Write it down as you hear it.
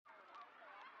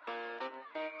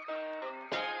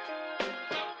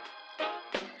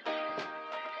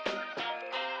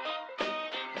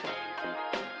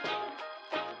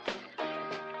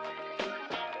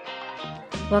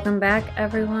Welcome back,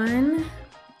 everyone.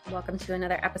 Welcome to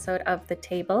another episode of The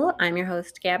Table. I'm your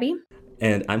host, Gabby.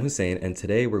 And I'm Hussein, and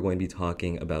today we're going to be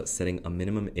talking about setting a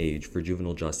minimum age for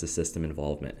juvenile justice system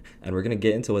involvement. And we're going to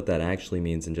get into what that actually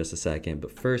means in just a second.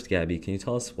 But first, Gabby, can you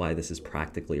tell us why this is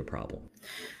practically a problem?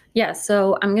 Yeah,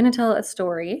 so I'm going to tell a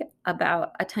story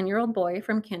about a 10-year-old boy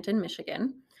from Canton,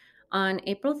 Michigan. On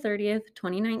April 30th,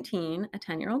 2019, a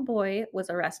 10-year-old boy was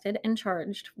arrested and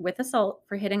charged with assault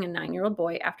for hitting a 9-year-old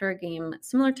boy after a game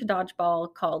similar to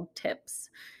dodgeball called Tips.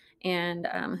 And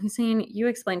Hussein, you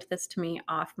explained this to me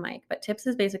off mic, but Tips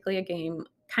is basically a game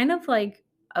kind of like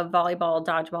a volleyball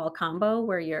dodgeball combo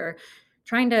where you're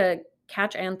trying to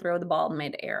catch and throw the ball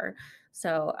midair.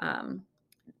 So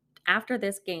after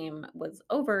this game was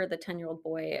over, the 10-year-old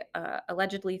boy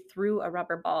allegedly threw a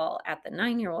rubber ball at the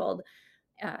 9-year-old,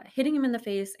 hitting him in the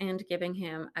face and giving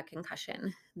him a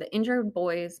concussion. The injured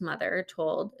boy's mother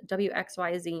told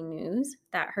WXYZ News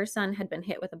that her son had been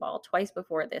hit with a ball twice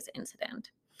before this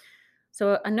incident.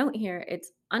 So, a note here,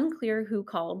 it's unclear who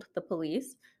called the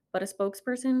police, but a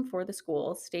spokesperson for the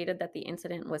school stated that the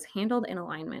incident was handled in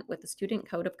alignment with the student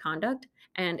code of conduct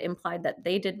and implied that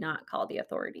they did not call the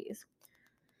authorities.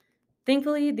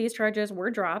 Thankfully, these charges were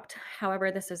dropped.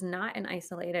 However, this is not an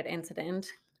isolated incident,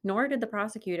 nor did the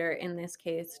prosecutor in this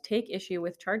case take issue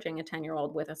with charging a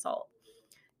 10-year-old with assault.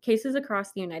 Cases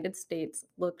across the United States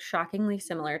look shockingly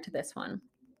similar to this one.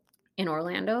 In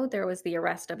Orlando, there was the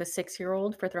arrest of a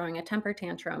 6-year-old for throwing a temper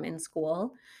tantrum in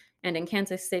school. And in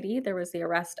Kansas City, there was the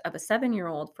arrest of a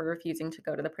 7-year-old for refusing to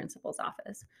go to the principal's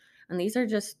office. And these are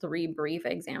just three brief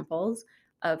examples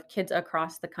of kids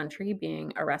across the country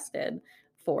being arrested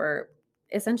for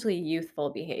essentially youthful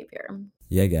behavior.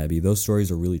 Yeah, Gabby, those stories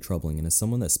are really troubling. And as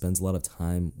someone that spends a lot of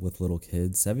time with little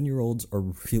kids, 7-year-olds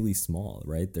are really small,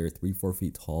 right? They're 3-4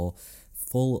 feet tall,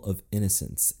 full of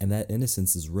innocence. And that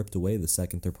innocence is ripped away the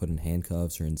second they're put in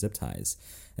handcuffs or in zip ties.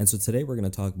 And so today we're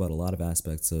going to talk about a lot of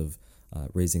aspects of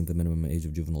raising the minimum age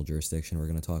of juvenile jurisdiction. We're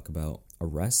going to talk about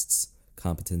arrests,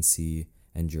 competency,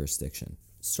 and jurisdiction.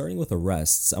 Starting with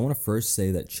arrests, I want to first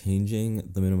say that changing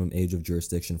the minimum age of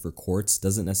jurisdiction for courts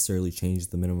doesn't necessarily change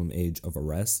the minimum age of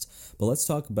arrest, but let's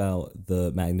talk about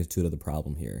the magnitude of the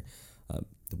problem here.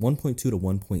 1.2 to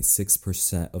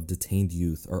 1.6% of detained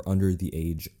youth are under the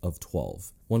age of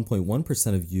 12.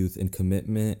 1.1% of youth in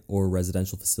commitment or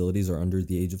residential facilities are under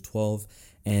the age of 12,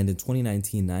 and in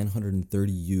 2019,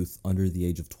 930 youth under the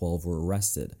age of 12 were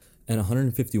arrested, and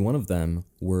 151 of them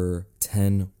were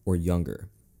 10 or younger.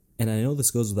 And I know this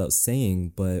goes without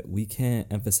saying, but we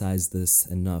can't emphasize this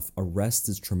enough. Arrest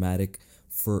is traumatic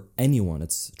for anyone.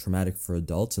 It's traumatic for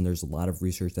adults, and there's a lot of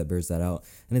research that bears that out.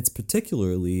 And it's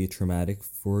particularly traumatic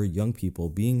for young people.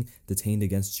 Being detained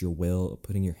against your will,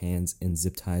 putting your hands in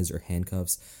zip ties or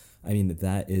handcuffs, I mean,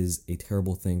 that is a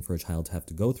terrible thing for a child to have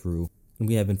to go through. And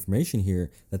we have information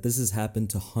here that this has happened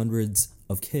to hundreds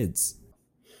of kids.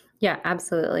 Yeah,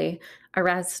 absolutely.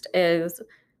 Arrest is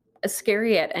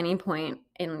scary at any point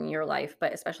in your life,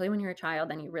 but especially when you're a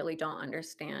child and you really don't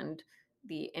understand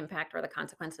the impact or the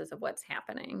consequences of what's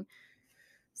happening.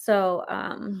 So,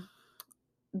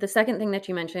 the second thing that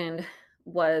you mentioned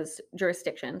was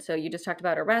jurisdiction. So, you just talked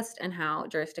about arrest and how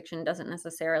jurisdiction doesn't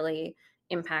necessarily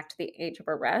impact the age of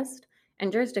arrest.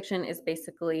 And jurisdiction is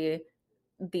basically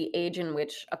the age in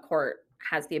which a court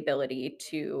has the ability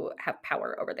to have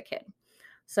power over the kid.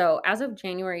 So as of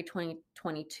January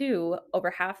 2022, over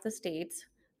half the states,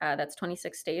 that's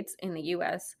 26 states in the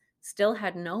US, still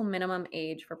had no minimum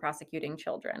age for prosecuting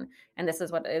children. And this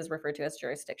is what is referred to as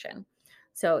jurisdiction.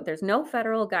 So there's no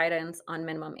federal guidance on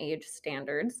minimum age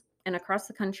standards. And across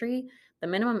the country, the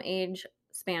minimum age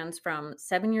spans from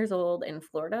 7 years old in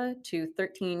Florida to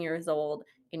 13 years old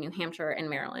in New Hampshire and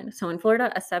Maryland. So in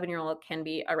Florida, a 7-year-old can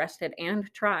be arrested and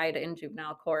tried in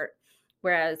juvenile court,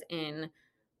 whereas in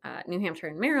New Hampshire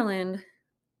and Maryland,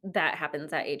 that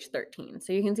happens at age 13.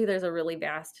 So you can see there's a really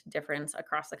vast difference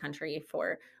across the country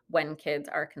for when kids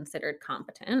are considered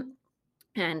competent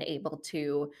and able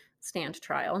to stand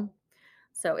trial.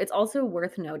 So it's also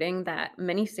worth noting that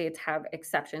many states have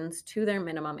exceptions to their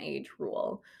minimum age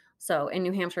rule. So in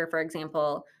New Hampshire, for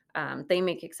example, they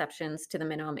make exceptions to the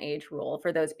minimum age rule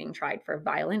for those being tried for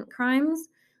violent crimes.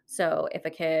 So if a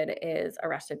kid is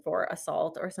arrested for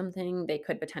assault or something, they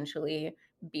could potentially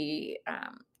be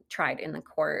tried in the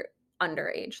court under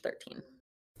age 13.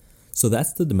 So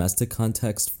that's the domestic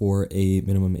context for a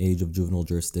minimum age of juvenile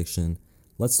jurisdiction.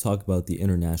 Let's talk about the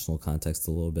international context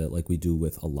a little bit, like we do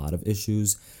with a lot of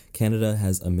issues. Canada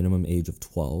has a minimum age of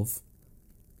 12.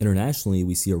 Internationally,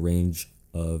 we see a range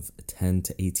of 10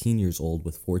 to 18 years old,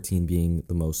 with 14 being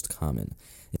the most common.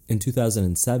 In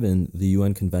 2007, the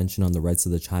UN Convention on the Rights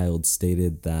of the Child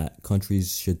stated that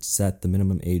countries should set the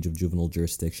minimum age of juvenile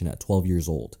jurisdiction at 12 years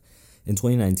old. In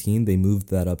 2019, they moved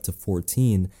that up to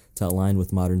 14 to align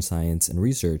with modern science and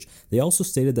research. They also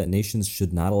stated that nations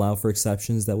should not allow for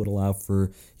exceptions that would allow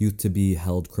for youth to be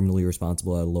held criminally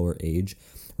responsible at a lower age,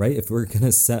 right? If we're going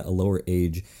to set a lower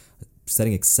age,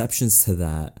 setting exceptions to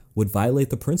that would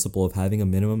violate the principle of having a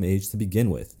minimum age to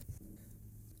begin with.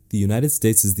 The United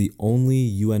States is the only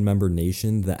UN member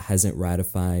nation that hasn't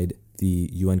ratified the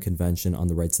UN Convention on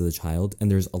the Rights of the Child,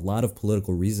 and there's a lot of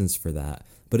political reasons for that.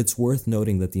 But it's worth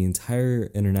noting that the entire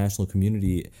international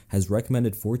community has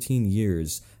recommended 14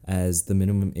 years as the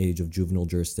minimum age of juvenile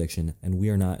jurisdiction, and we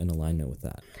are not in alignment with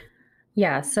that.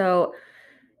 Yeah, so,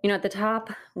 at the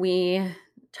top, we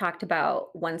talked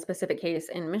about one specific case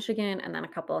in Michigan and then a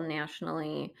couple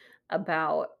nationally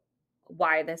about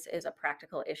why this is a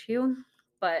practical issue.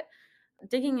 But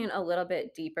digging in a little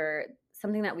bit deeper,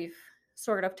 something that we've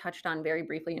sort of touched on very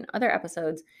briefly in other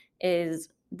episodes is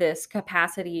this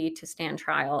capacity to stand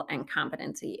trial and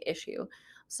competency issue.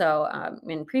 So,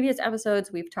 in previous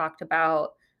episodes, we've talked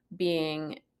about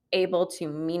being able to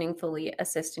meaningfully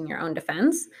assist in your own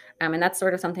defense. And that's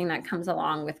sort of something that comes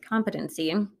along with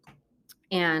competency.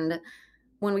 And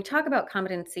when we talk about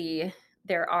competency,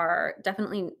 there are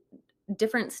definitely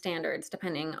different standards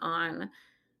depending on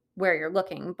where you're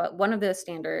looking. But one of those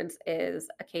standards is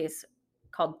a case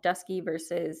called Dusky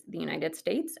versus the United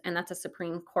States. And that's a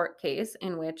Supreme Court case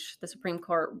in which the Supreme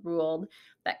Court ruled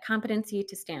that competency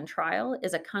to stand trial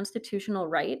is a constitutional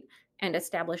right and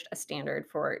established a standard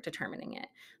for determining it.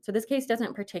 So this case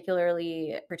doesn't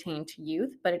particularly pertain to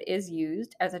youth, but it is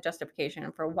used as a justification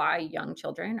for why young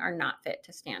children are not fit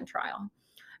to stand trial.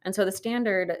 And so the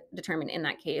standard determined in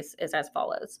that case is as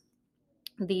follows.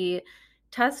 The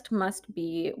test must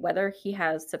be whether he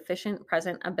has sufficient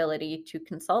present ability to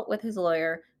consult with his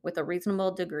lawyer with a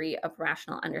reasonable degree of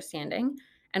rational understanding,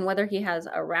 and whether he has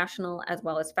a rational as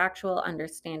well as factual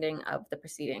understanding of the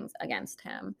proceedings against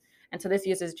him. And so this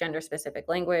uses gender-specific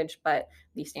language, but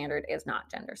the standard is not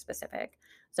gender-specific.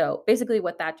 So basically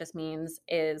what that just means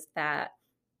is that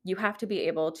you have to be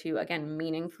able to, again,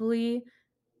 meaningfully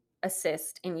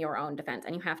assist in your own defense,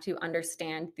 and you have to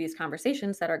understand these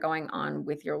conversations that are going on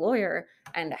with your lawyer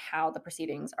and how the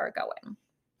proceedings are going.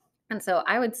 And so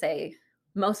I would say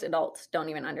most adults don't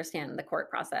even understand the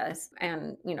court process,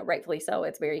 and rightfully so.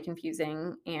 It's very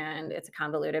confusing and it's a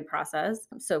convoluted process,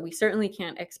 so we certainly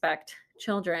can't expect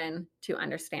children to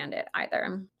understand it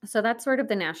either. So that's sort of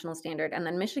the national standard. And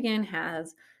then Michigan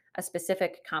has a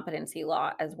specific competency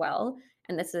law as well,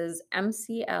 and this is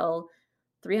MCL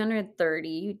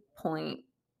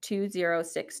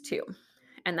 330.2062.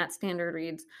 And that standard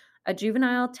reads, a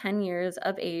juvenile 10 years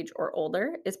of age or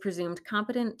older is presumed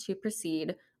competent to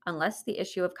proceed unless the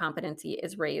issue of competency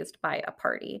is raised by a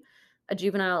party. A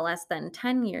juvenile less than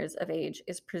 10 years of age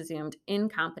is presumed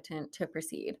incompetent to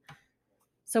proceed.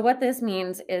 So what this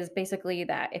means is basically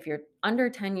that if you're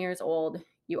under 10 years old,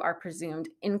 you are presumed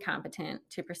incompetent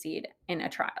to proceed in a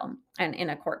trial and in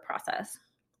a court process.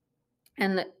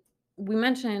 And we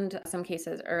mentioned some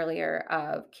cases earlier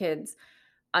of kids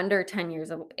under 10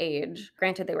 years of age.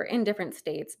 Granted, they were in different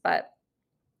states, but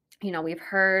we've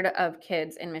heard of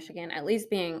kids in Michigan at least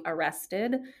being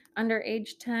arrested under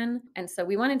age 10. And so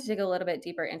we wanted to dig a little bit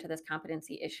deeper into this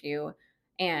competency issue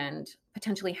and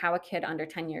potentially how a kid under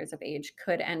 10 years of age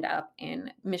could end up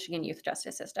in Michigan youth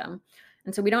justice system.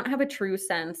 And so we don't have a true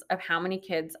sense of how many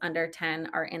kids under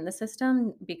 10 are in the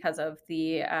system because of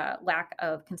the lack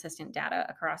of consistent data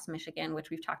across Michigan, which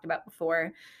we've talked about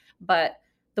before. But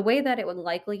the way that it would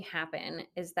likely happen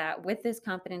is that with this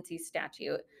competency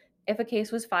statute, if a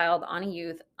case was filed on a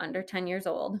youth under 10 years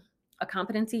old, a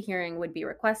competency hearing would be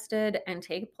requested and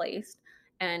take place.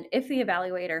 And if the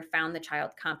evaluator found the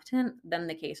child competent, then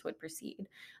the case would proceed.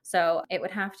 So it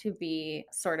would have to be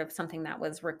sort of something that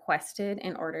was requested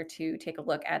in order to take a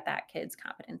look at that kid's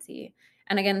competency.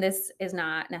 And again, this is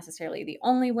not necessarily the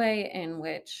only way in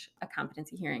which a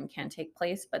competency hearing can take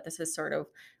place, but this is sort of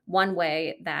one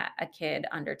way that a kid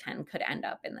under 10 could end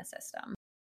up in the system.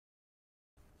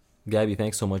 Gabby,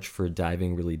 thanks so much for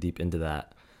diving really deep into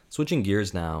that. Switching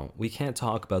gears now, we can't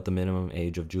talk about the minimum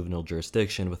age of juvenile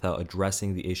jurisdiction without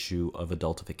addressing the issue of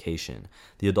adultification,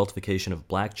 the adultification of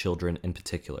Black children in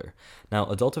particular. Now,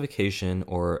 adultification,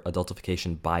 or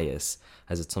adultification bias,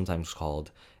 as it's sometimes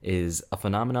called, is a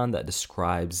phenomenon that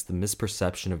describes the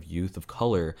misperception of youth of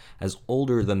color as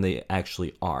older than they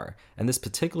actually are, and this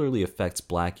particularly affects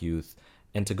Black youth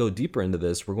And to go deeper into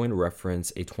this, we're going to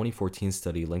reference a 2014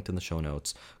 study linked in the show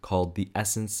notes called The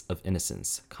Essence of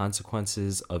Innocence: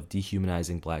 Consequences of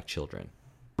Dehumanizing Black Children.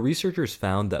 Researchers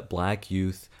found that Black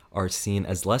youth are seen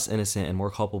as less innocent and more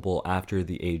culpable after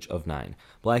the age of 9.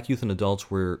 Black youth and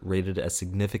adults were rated as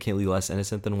significantly less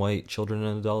innocent than white children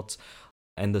and adults,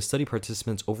 and the study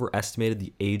participants overestimated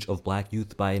the age of Black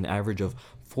youth by an average of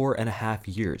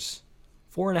 4.5 years.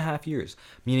 4.5 years,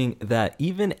 meaning that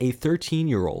even a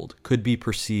 13-year-old could be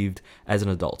perceived as an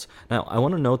adult. Now, I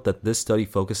want to note that this study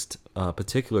focused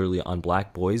particularly on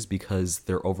Black boys because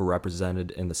they're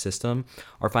overrepresented in the system.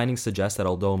 Our findings suggest that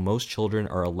although most children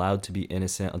are allowed to be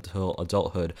innocent until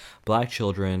adulthood, Black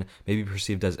children may be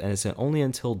perceived as innocent only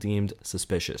until deemed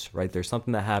suspicious, right? There's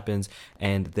something that happens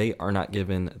and they are not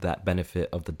given that benefit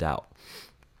of the doubt.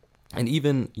 And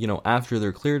even, after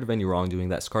they're cleared of any wrongdoing,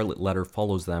 that scarlet letter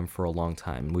follows them for a long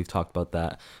time. And we've talked about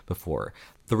that before.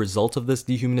 The result of this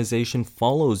dehumanization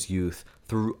follows youth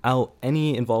throughout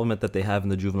any involvement that they have in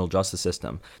the juvenile justice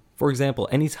system. For example,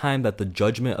 anytime that the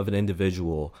judgment of an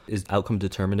individual is outcome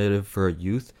determinative for a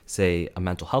youth, say a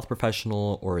mental health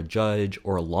professional or a judge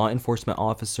or a law enforcement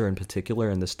officer in particular,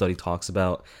 and this study talks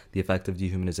about the effect of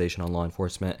dehumanization on law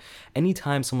enforcement,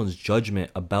 anytime someone's judgment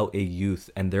about a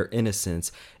youth and their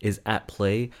innocence is at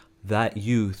play, that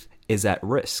youth is at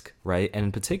risk, right? And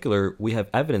in particular, we have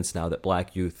evidence now that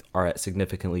Black youth are at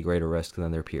significantly greater risk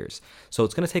than their peers. So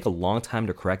it's going to take a long time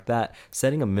to correct that.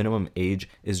 Setting a minimum age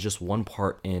is just one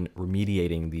part in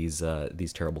remediating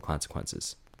these terrible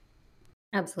consequences.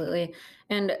 Absolutely.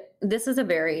 And this is a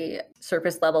very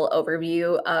surface level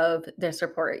overview of this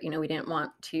report. We didn't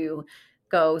want to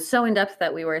go so in depth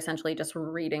that we were essentially just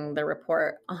reading the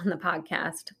report on the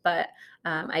podcast. But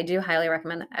I do highly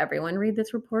recommend that everyone read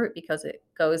this report because it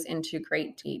goes into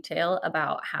great detail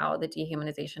about how the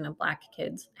dehumanization of Black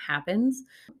kids happens.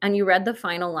 And you read the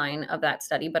final line of that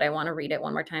study, but I want to read it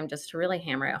one more time just to really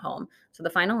hammer it home. So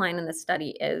the final line in the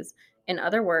study is, in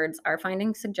other words, our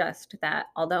findings suggest that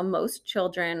although most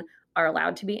children are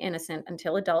allowed to be innocent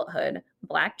until adulthood,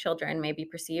 Black children may be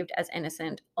perceived as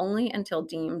innocent only until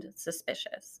deemed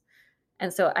suspicious.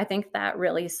 And so I think that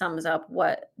really sums up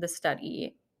what the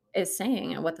study is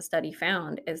saying, and what the study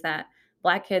found is that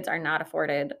Black kids are not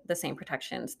afforded the same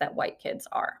protections that white kids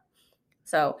are.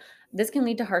 So this can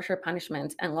lead to harsher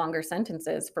punishments and longer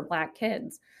sentences for Black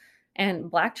kids.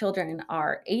 And Black children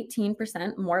are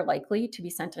 18% more likely to be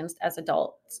sentenced as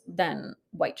adults than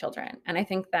white children. And I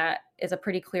think that is a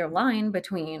pretty clear line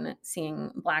between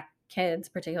seeing Black kids,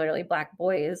 particularly Black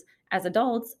boys, as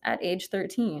adults at age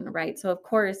 13, right? So of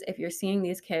course, if you're seeing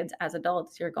these kids as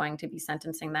adults, you're going to be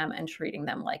sentencing them and treating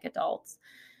them like adults.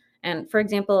 And for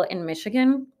example, in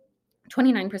Michigan,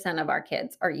 29% of our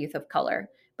kids are youth of color,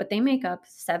 but they make up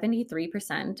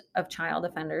 73% of child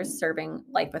offenders serving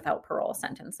life without parole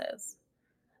sentences.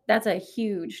 That's a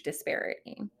huge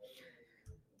disparity.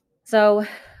 So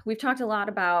we've talked a lot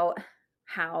about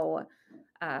how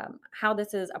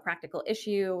this is a practical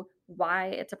issue, why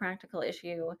it's a practical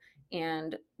issue,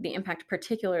 and the impact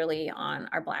particularly on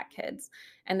our Black kids.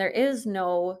 And there is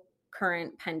no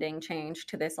current pending change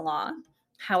to this law.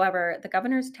 However, the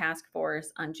governor's task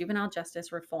force on juvenile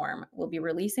justice reform will be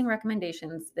releasing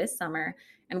recommendations this summer,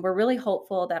 and we're really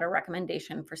hopeful that a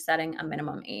recommendation for setting a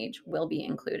minimum age will be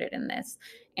included in this.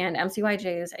 And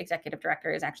MCYJ's executive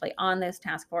director is actually on this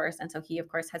task force, and so he, of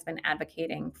course, has been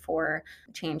advocating for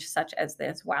change such as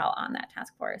this while on that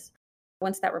task force.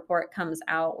 Once that report comes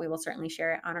out, we will certainly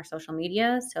share it on our social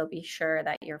media. So be sure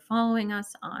that you're following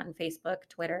us on Facebook,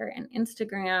 Twitter, and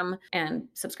Instagram, and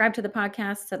subscribe to the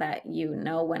podcast so that you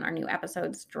know when our new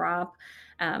episodes drop.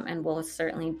 And we'll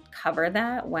certainly cover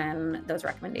that when those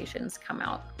recommendations come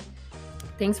out.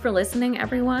 Thanks for listening,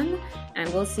 everyone, and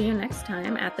we'll see you next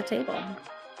time at the table.